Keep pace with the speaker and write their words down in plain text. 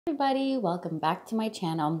Everybody, welcome back to my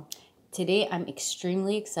channel. Today I'm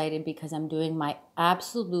extremely excited because I'm doing my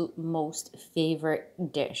absolute most favorite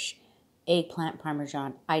dish, eggplant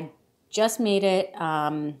parmesan. I just made it,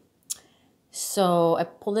 so I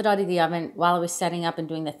pulled it out of the oven while I was setting up and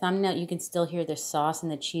doing the thumbnail. You can still hear the sauce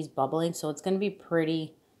and the cheese bubbling, so it's going to be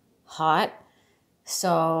pretty hot.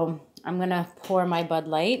 So I'm going to pour my Bud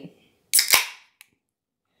Light.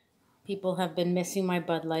 People have been missing my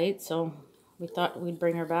Bud Light, so we thought we'd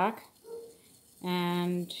bring her back.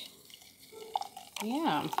 And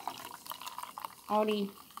yeah,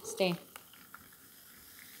 Audie, stay.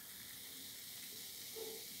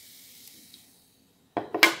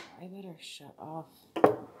 I better shut off.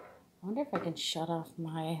 I wonder if I can shut off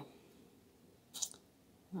my,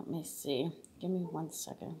 let me see. Give me 1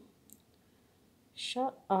 second.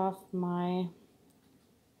 Shut off my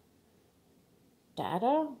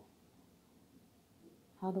data?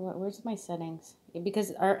 How do I, where's my settings?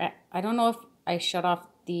 Because I don't know if I shut off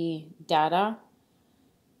the data,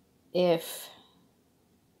 if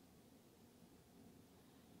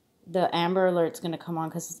the Amber Alert's going to come on,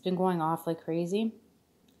 because it's been going off like crazy.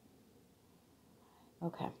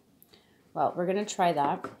 Okay. Well, we're going to try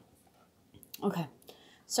that. Okay.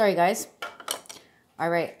 Sorry, guys.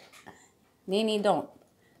 All right. Nene, don't.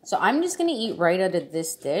 So I'm just going to eat right out of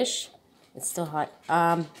this dish. It's still hot.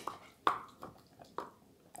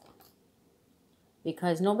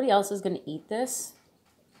 Because nobody else is going to eat this.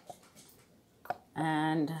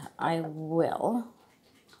 And I will.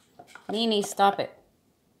 Nene, stop it.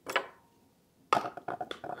 Okay.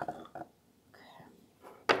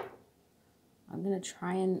 I'm going to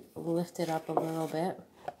try and lift it up a little bit.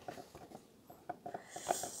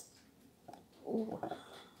 Ooh.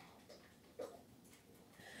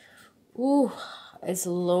 Ooh, it's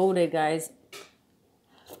loaded, guys.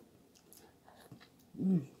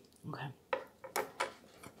 Okay.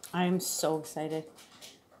 I am so excited.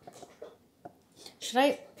 Should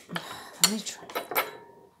I? Let me try.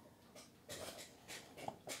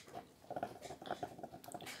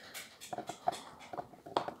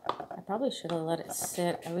 I probably should have let it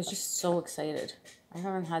sit. I was just so excited. I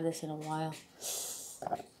haven't had this in a while.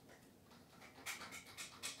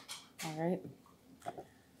 All right.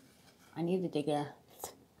 I need to dig a...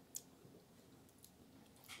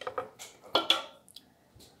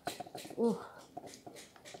 Ooh.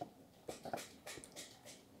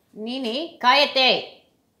 Nene, cállate.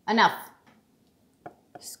 Enough.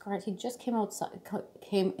 Scarlet, he just came outside,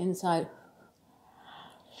 came inside.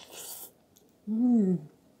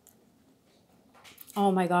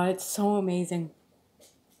 Oh my God, it's so amazing.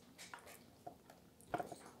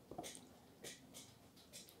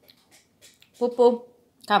 Boop, boop.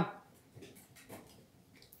 Come.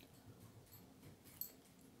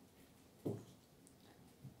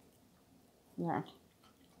 Yeah.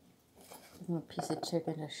 Give him a piece of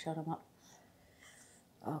chicken to shut him up.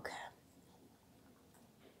 Okay.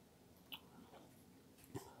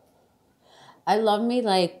 I love me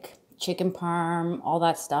like chicken parm, all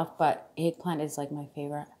that stuff, but eggplant is like my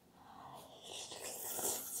favorite.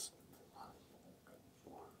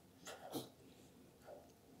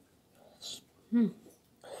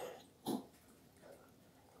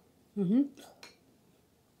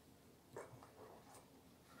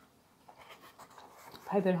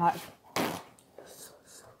 Piping hot.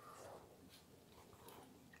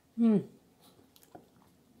 Ooh.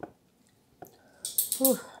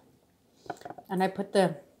 And I put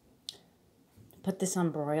this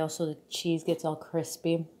on broil so the cheese gets all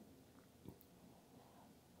crispy.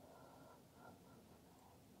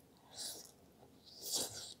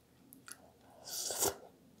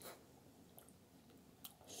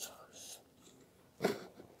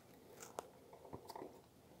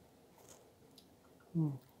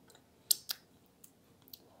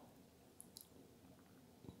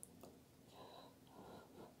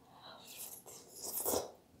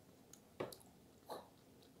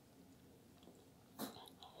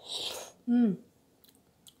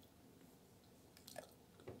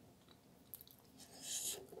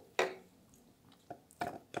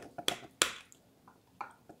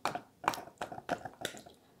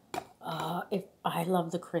 If I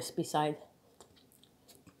love the crispy side.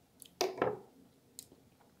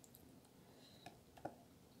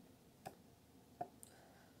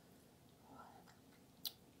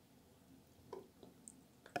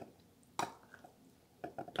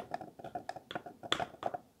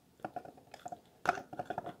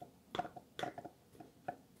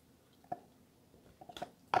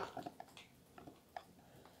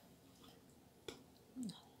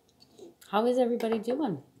 How is everybody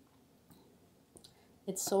doing?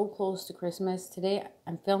 It's so close to Christmas. Today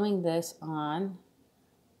I'm filming this on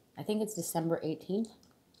I think it's December 18th.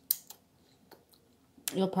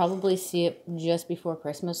 You'll probably see it just before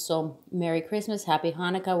Christmas. So Merry Christmas, Happy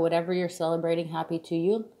Hanukkah, whatever you're celebrating, happy to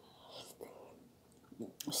you.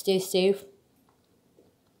 Stay safe.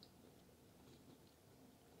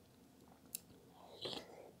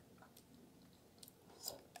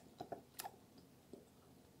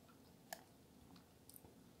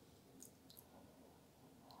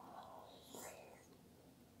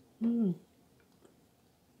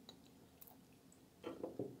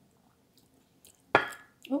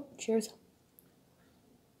 Oh, cheers.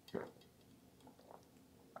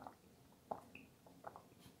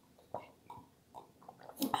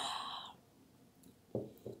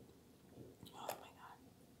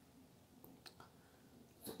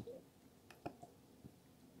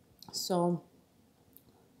 So,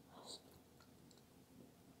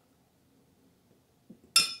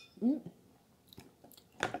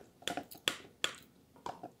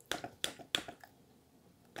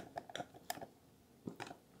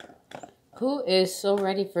 who is so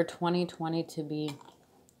ready for 2020 to be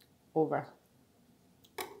over?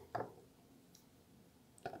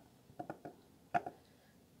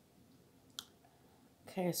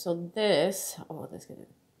 Okay, so this, oh, this is a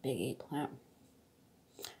big eggplant.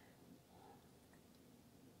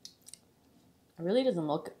 It really doesn't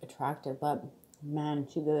look attractive, but man,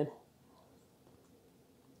 she good.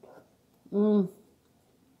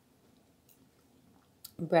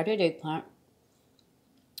 Breaded eggplant,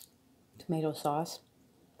 tomato sauce,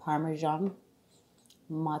 parmesan,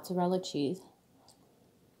 mozzarella cheese.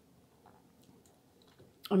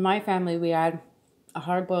 In my family, we add a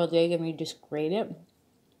hard-boiled egg and we just grate it.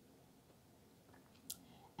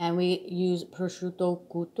 And we use prosciutto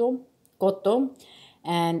cotto,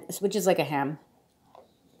 and which is like a ham.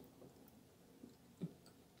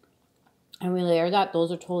 And we layer that.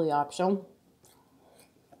 Those are totally optional.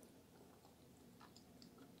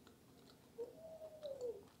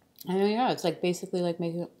 And yeah, it's like basically like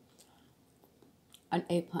making an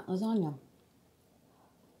eggplant lasagna.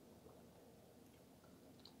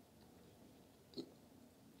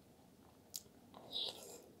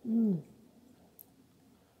 Ooh.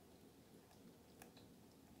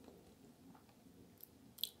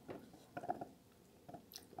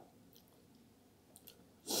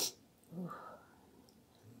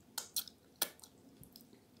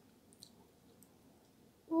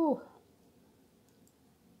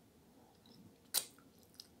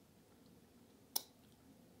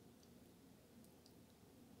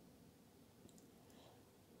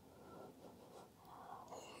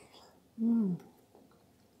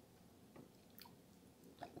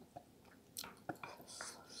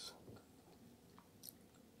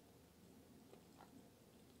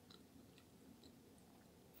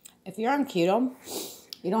 If you're on keto,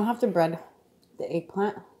 you don't have to bread the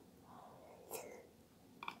eggplant.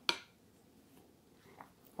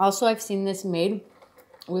 Also, I've seen this made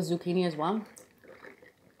with zucchini as well.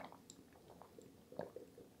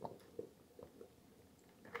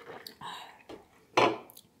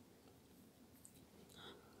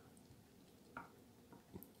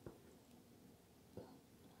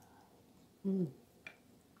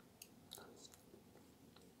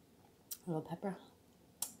 A little pepper.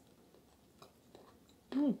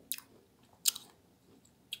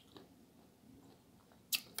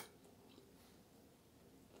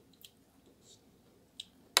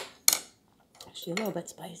 Actually, a little bit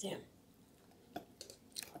spicy.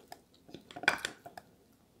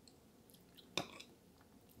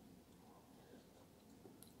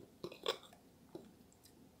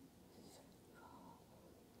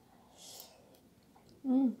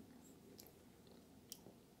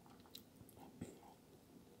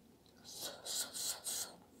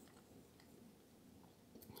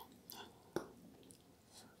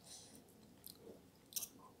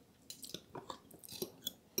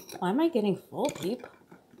 Why am I getting full,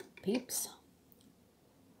 peeps?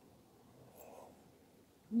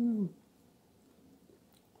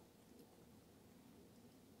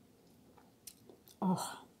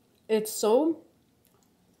 Oh, it's so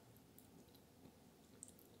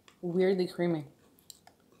weirdly creamy.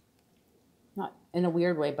 Not in a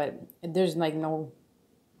weird way, but there's like no...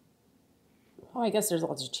 Oh, I guess there's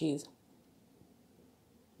lots of cheese.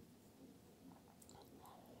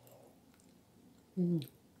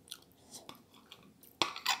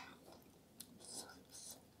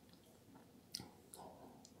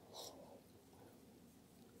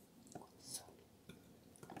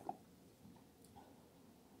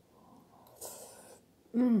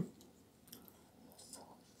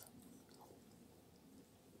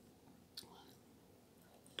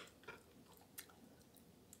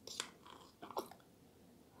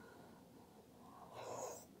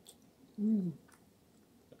 Mm.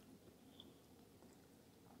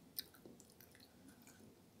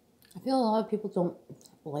 I feel a lot of people don't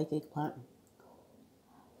like eggplant.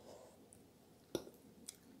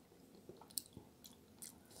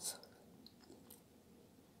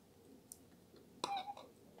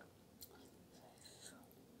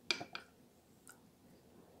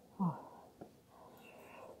 Oh.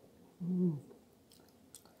 Mm.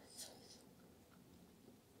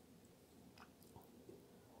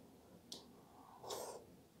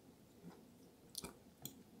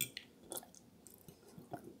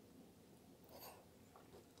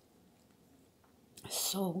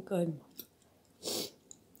 So good.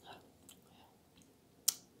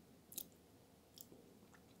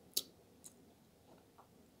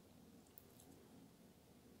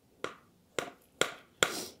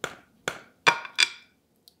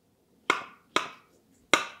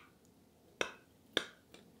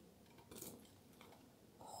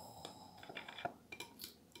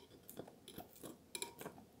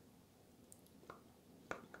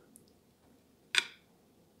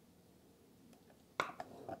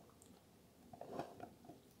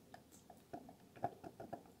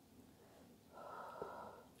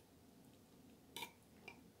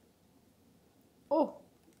 Oh,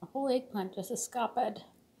 a whole eggplant just escaped.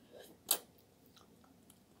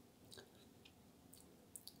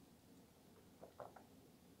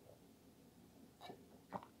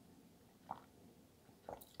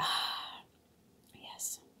 Ah,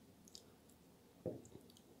 yes.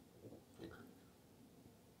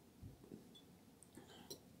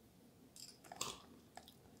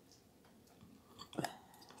 Okay.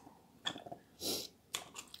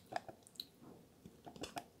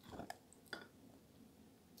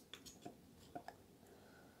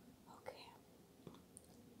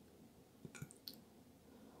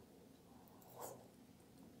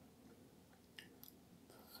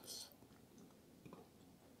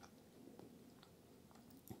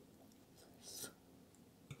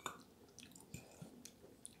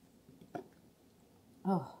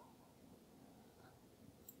 Oh.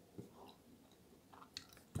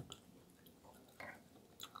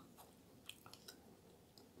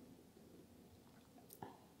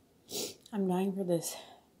 I'm dying for this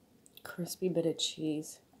crispy bit of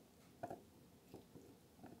cheese.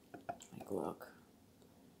 Like, look.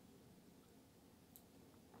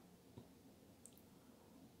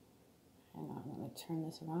 Hang on, let me turn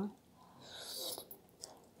this around.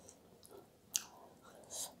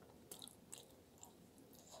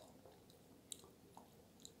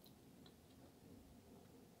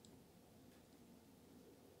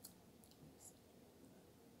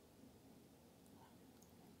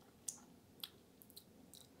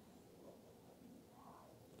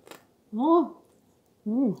 Oh.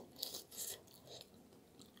 Mm.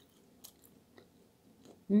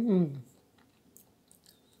 Mm.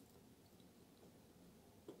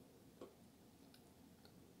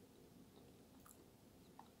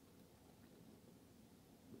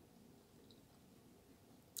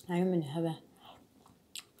 I am in heaven.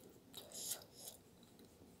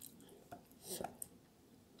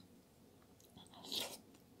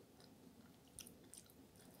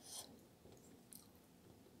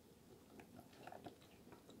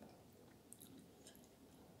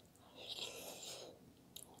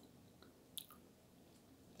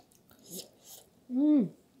 Mm.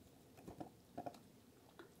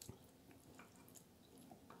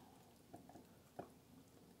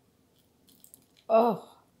 Oh,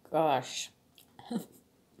 gosh.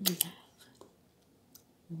 Mm.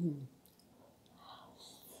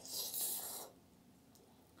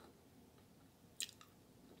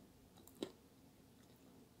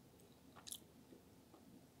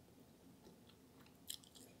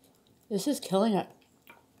 This is killing it.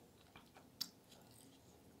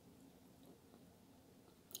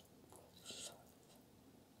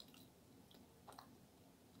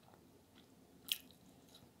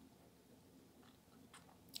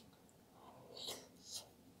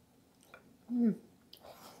 Mm.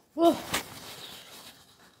 Oh.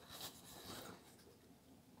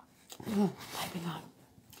 Oh, piping hot.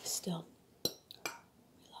 Still. I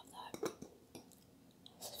love that.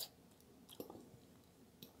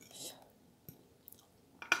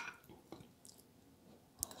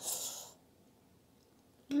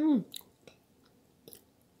 Mm.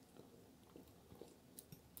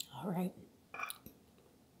 All right.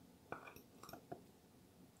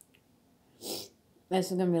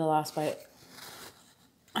 This is going to be the last bite.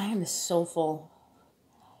 I am so full.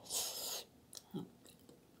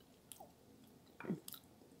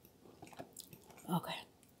 Okay.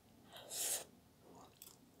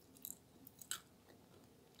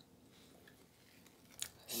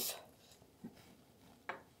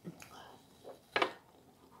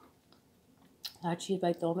 That cheese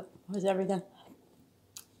bite though was everything.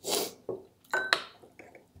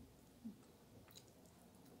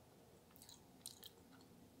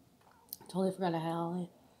 Totally forgot I had all it.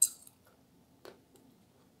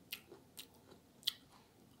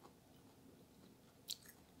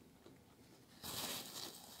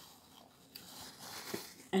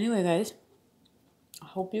 Anyway, guys, I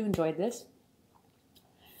hope you enjoyed this.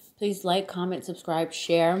 Please like, comment, subscribe,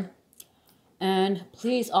 share. And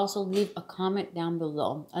please also leave a comment down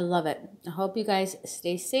below. I love it. I hope you guys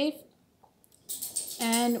stay safe.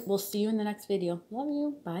 And we'll see you in the next video. Love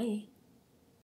you. Bye.